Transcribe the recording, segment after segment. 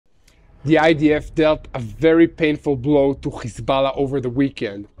The IDF dealt a very painful blow to Hezbollah over the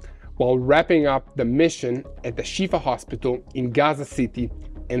weekend, while wrapping up the mission at the Shifa hospital in Gaza City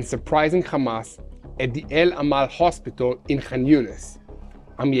and surprising Hamas at the Al-Amal Hospital in Khan Yunis.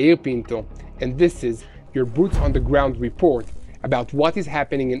 I'm Yair Pinto, and this is your boots on the ground report about what is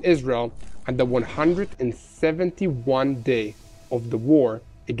happening in Israel on the 171st day of the war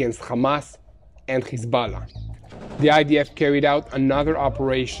against Hamas and Hezbollah. The IDF carried out another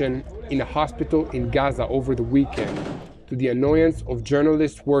operation in a hospital in Gaza over the weekend, to the annoyance of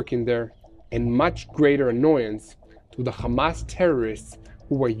journalists working there and much greater annoyance to the Hamas terrorists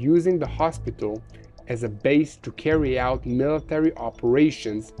who were using the hospital as a base to carry out military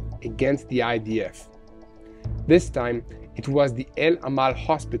operations against the IDF. This time, it was the Al-Amal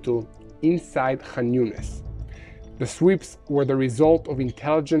Hospital inside Khan Yunis. The sweeps were the result of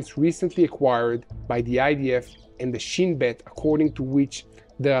intelligence recently acquired by the IDF and the Shin Bet, according to which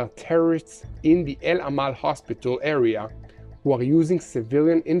there are terrorists in the Al-Amal Hospital area who are using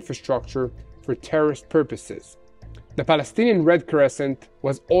civilian infrastructure for terrorist purposes. The Palestinian Red Crescent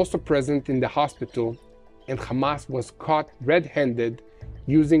was also present in the hospital, and Hamas was caught red-handed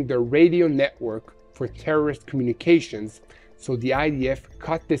using their radio network for terrorist communications, so the IDF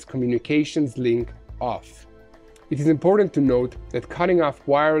cut this communications link off. It is important to note that cutting off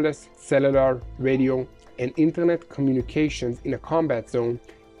wireless, cellular, radio, and internet communications in a combat zone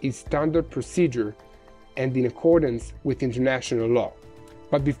is standard procedure and in accordance with international law.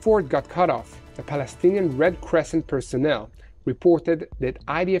 But before it got cut off, the Palestinian Red Crescent personnel reported that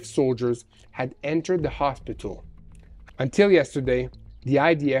IDF soldiers had entered the hospital. Until yesterday, the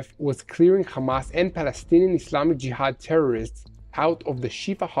IDF was clearing Hamas and Palestinian Islamic Jihad terrorists out of the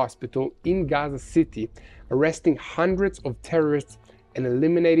Shifa hospital in Gaza City, arresting hundreds of terrorists and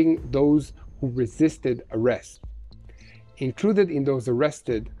eliminating those who resisted arrest. Included in those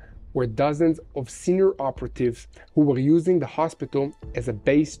arrested were dozens of senior operatives who were using the hospital as a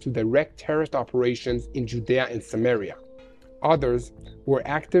base to direct terrorist operations in Judea and Samaria. Others were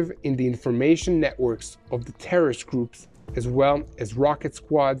active in the information networks of the terrorist groups, as well as rocket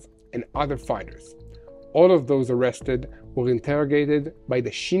squads and other fighters. All of those arrested were interrogated by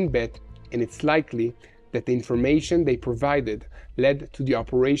the Shin Bet, and it's likely that the information they provided led to the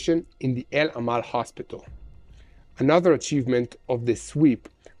operation in the Al-Amal Hospital. Another achievement of this sweep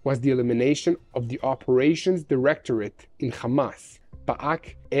was the elimination of the Operations Directorate in Hamas,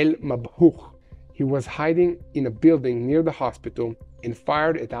 Ba'ak el-Mabhouh. He was hiding in a building near the hospital and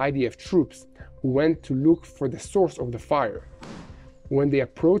fired at IDF troops who went to look for the source of the fire. When they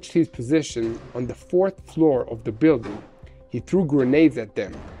approached his position on the 4th floor of the building, he threw grenades at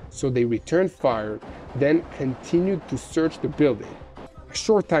them, so they returned fire, then continued to search the building. A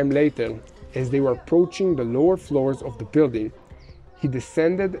short time later, as they were approaching the lower floors of the building, he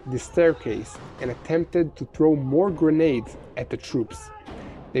descended the staircase and attempted to throw more grenades at the troops.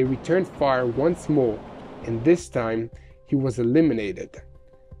 They returned fire once more, and this time he was eliminated.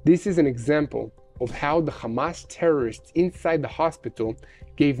 This is an example of how the Hamas terrorists inside the hospital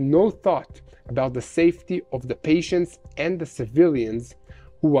gave no thought about the safety of the patients and the civilians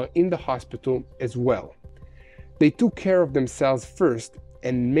who are in the hospital as well. They took care of themselves first,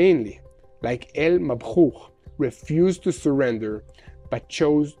 and mainly, like el-Mabhouh, refused to surrender but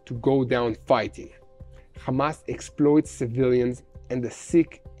chose to go down fighting. Hamas exploits civilians and the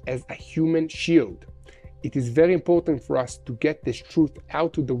sick as a human shield. It is very important for us to get this truth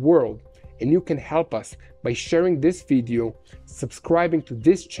out to the world, and you can help us by sharing this video, subscribing to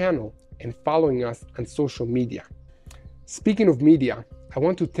this channel, and following us on social media. Speaking of media, I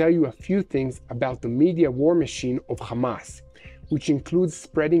want to tell you a few things about the media war machine of Hamas, which includes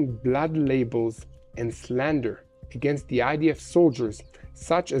spreading blood labels and slander against the IDF soldiers,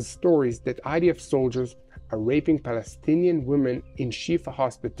 such as stories that IDF soldiers are raping Palestinian women in Shifa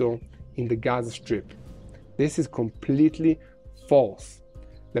hospital in the Gaza Strip. This is completely false.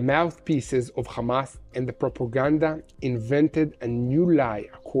 The mouthpieces of Hamas and the propaganda invented a new lie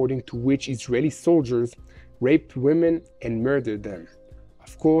according to which Israeli soldiers raped women and murdered them.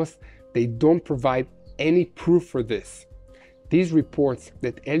 Of course, they don't provide any proof for this. These reports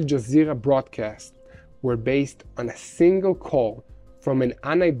that Al Jazeera broadcast were based on a single call from an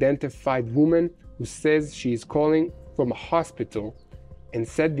unidentified woman who says she is calling from a hospital and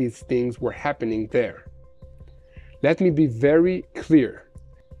said these things were happening there. Let me be very clear.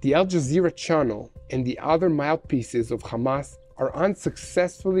 The Al Jazeera channel and the other mouthpieces of Hamas are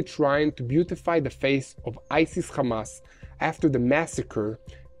unsuccessfully trying to beautify the face of ISIS-Hamas after the massacre,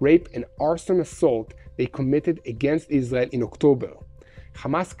 rape, and arson assault they committed against Israel in October.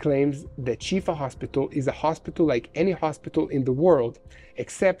 Hamas claims that Shifa hospital is a hospital like any hospital in the world,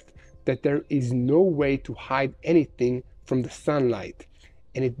 except that there is no way to hide anything from the sunlight,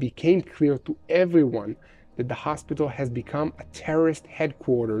 and it became clear to everyone that the hospital has become a terrorist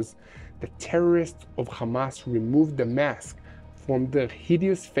headquarters. The terrorists of Hamas removed the mask from their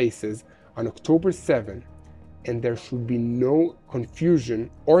hideous faces on October 7, and there should be no confusion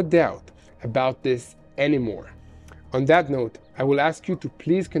or doubt about this anymore. On that note, I will ask you to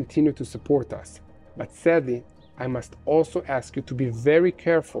please continue to support us, but sadly, I must also ask you to be very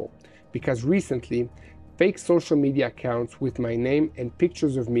careful, because recently, fake social media accounts with my name and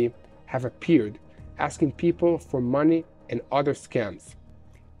pictures of me have appeared, asking people for money and other scams.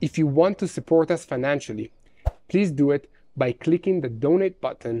 If you want to support us financially, please do it by clicking the donate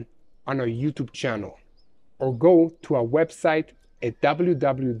button on our YouTube channel, or go to our website at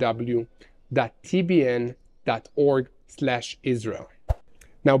www.tbn.org/Israel.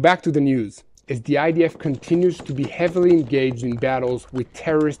 Now back to the news. As the IDF continues to be heavily engaged in battles with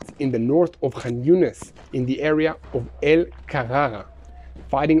terrorists in the north of Khan Yunis in the area of El-Karara,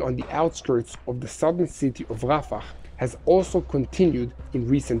 fighting on the outskirts of the southern city of Rafah has also continued in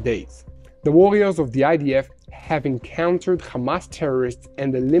recent days. The warriors of the IDF have encountered Hamas terrorists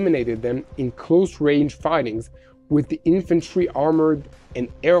and eliminated them in close-range fightings, with the infantry, armored, and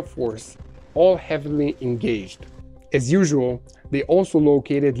air force all heavily engaged. As usual, they also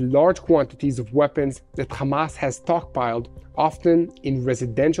located large quantities of weapons that Hamas has stockpiled, often in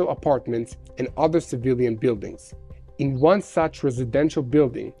residential apartments and other civilian buildings. In one such residential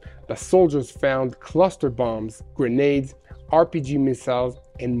building, the soldiers found cluster bombs, grenades, RPG missiles,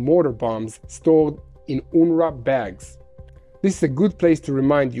 and mortar bombs stored in UNRWA bags. This is a good place to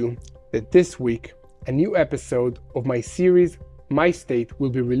remind you that this week, a new episode of my series, My State, will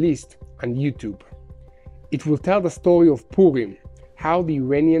be released on YouTube. It will tell the story of Purim, how the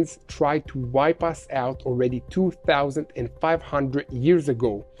Iranians tried to wipe us out already 2,500 years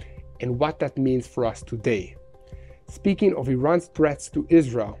ago, and what that means for us today. Speaking of Iran's threats to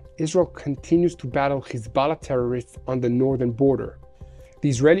Israel, Israel continues to battle Hezbollah terrorists on the northern border. The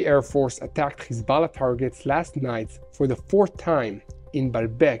Israeli Air Force attacked Hezbollah targets last night for the fourth time in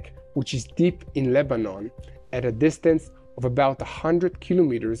Baalbek, which is deep in Lebanon, at a distance of about 100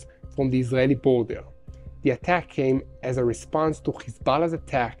 kilometers from the Israeli border. The attack came as a response to Hezbollah's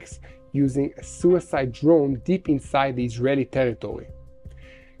attacks using a suicide drone deep inside the Israeli territory.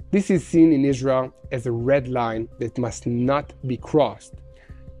 This is seen in Israel as a red line that must not be crossed.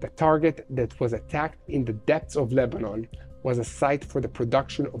 The target that was attacked in the depths of Lebanon was a site for the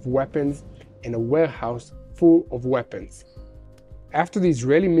production of weapons and a warehouse full of weapons. After the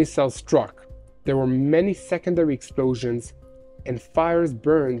Israeli missiles struck, there were many secondary explosions and fires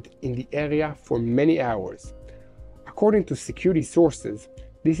burned in the area for many hours. According to security sources,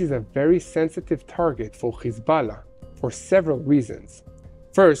 this is a very sensitive target for Hezbollah for several reasons.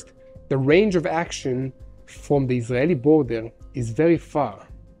 First, the range of action from the Israeli border is very far,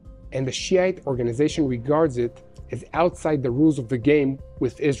 and the Shiite organization regards it as outside the rules of the game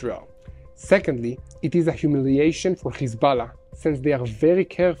with Israel. Secondly, it is a humiliation for Hezbollah, since they are very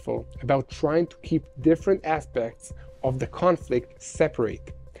careful about trying to keep different aspects of the conflict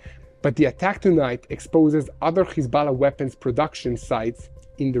separate. But the attack tonight exposes other Hezbollah weapons production sites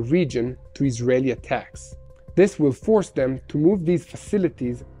in the region to Israeli attacks. This will force them to move these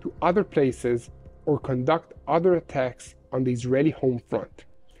facilities to other places or conduct other attacks on the Israeli home front.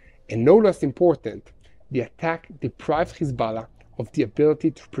 And no less important, the attack deprives Hezbollah of the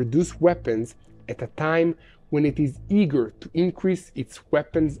ability to produce weapons at a time when it is eager to increase its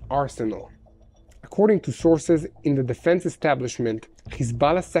weapons arsenal. According to sources in the defense establishment,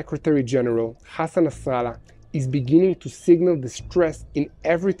 Hezbollah Secretary General Hassan Nasrallah is beginning to signal distress in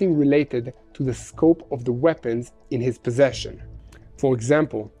everything related to the scope of the weapons in his possession. For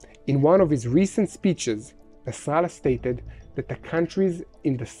example, in one of his recent speeches, Nasrallah stated that the countries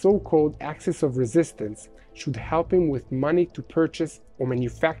in the so-called axis of resistance should help him with money to purchase or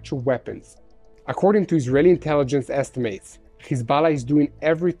manufacture weapons. According to Israeli intelligence estimates, Hezbollah is doing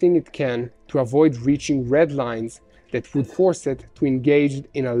everything it can to avoid reaching red lines that would force it to engage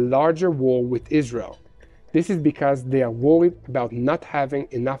in a larger war with Israel. This is because they are worried about not having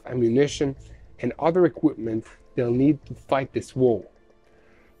enough ammunition and other equipment they'll need to fight this war.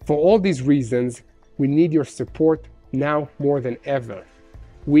 For all these reasons, we need your support now more than ever.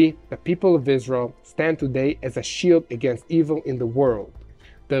 We, the people of Israel, stand today as a shield against evil in the world.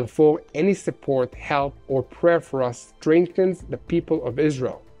 Therefore, any support, help, or prayer for us strengthens the people of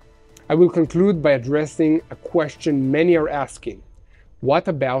Israel. I will conclude by addressing a question many are asking. What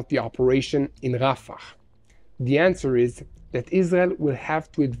about the operation in Rafah? The answer is that Israel will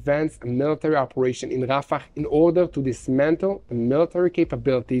have to advance a military operation in Rafah in order to dismantle the military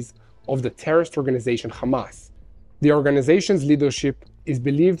capabilities of the terrorist organization Hamas. The organization's leadership is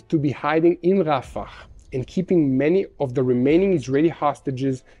believed to be hiding in Rafah and keeping many of the remaining Israeli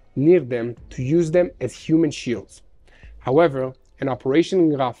hostages near them to use them as human shields. However, an operation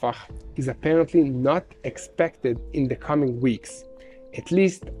in Rafah is apparently not expected in the coming weeks, at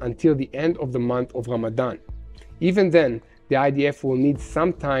least until the end of the month of Ramadan. Even then, the IDF will need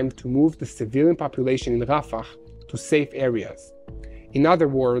some time to move the civilian population in Rafah to safe areas. In other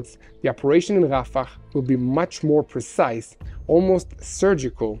words, the operation in Rafah will be much more precise, almost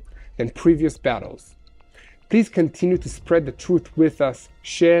surgical, than previous battles. Please continue to spread the truth with us,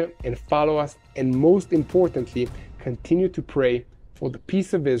 share and follow us, and most importantly, continue to pray for the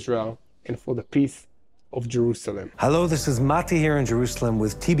peace of Israel and for the peace of Jerusalem. Hello, this is Mati here in Jerusalem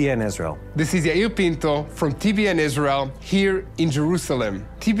with TBN Israel. This is Yair Pinto from TBN Israel here in Jerusalem.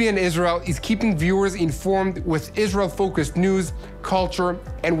 TBN Israel is keeping viewers informed with Israel-focused news, culture,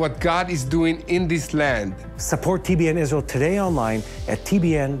 and what God is doing in this land. Support TBN Israel today online at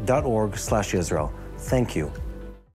tbn.org/Israel. Thank you.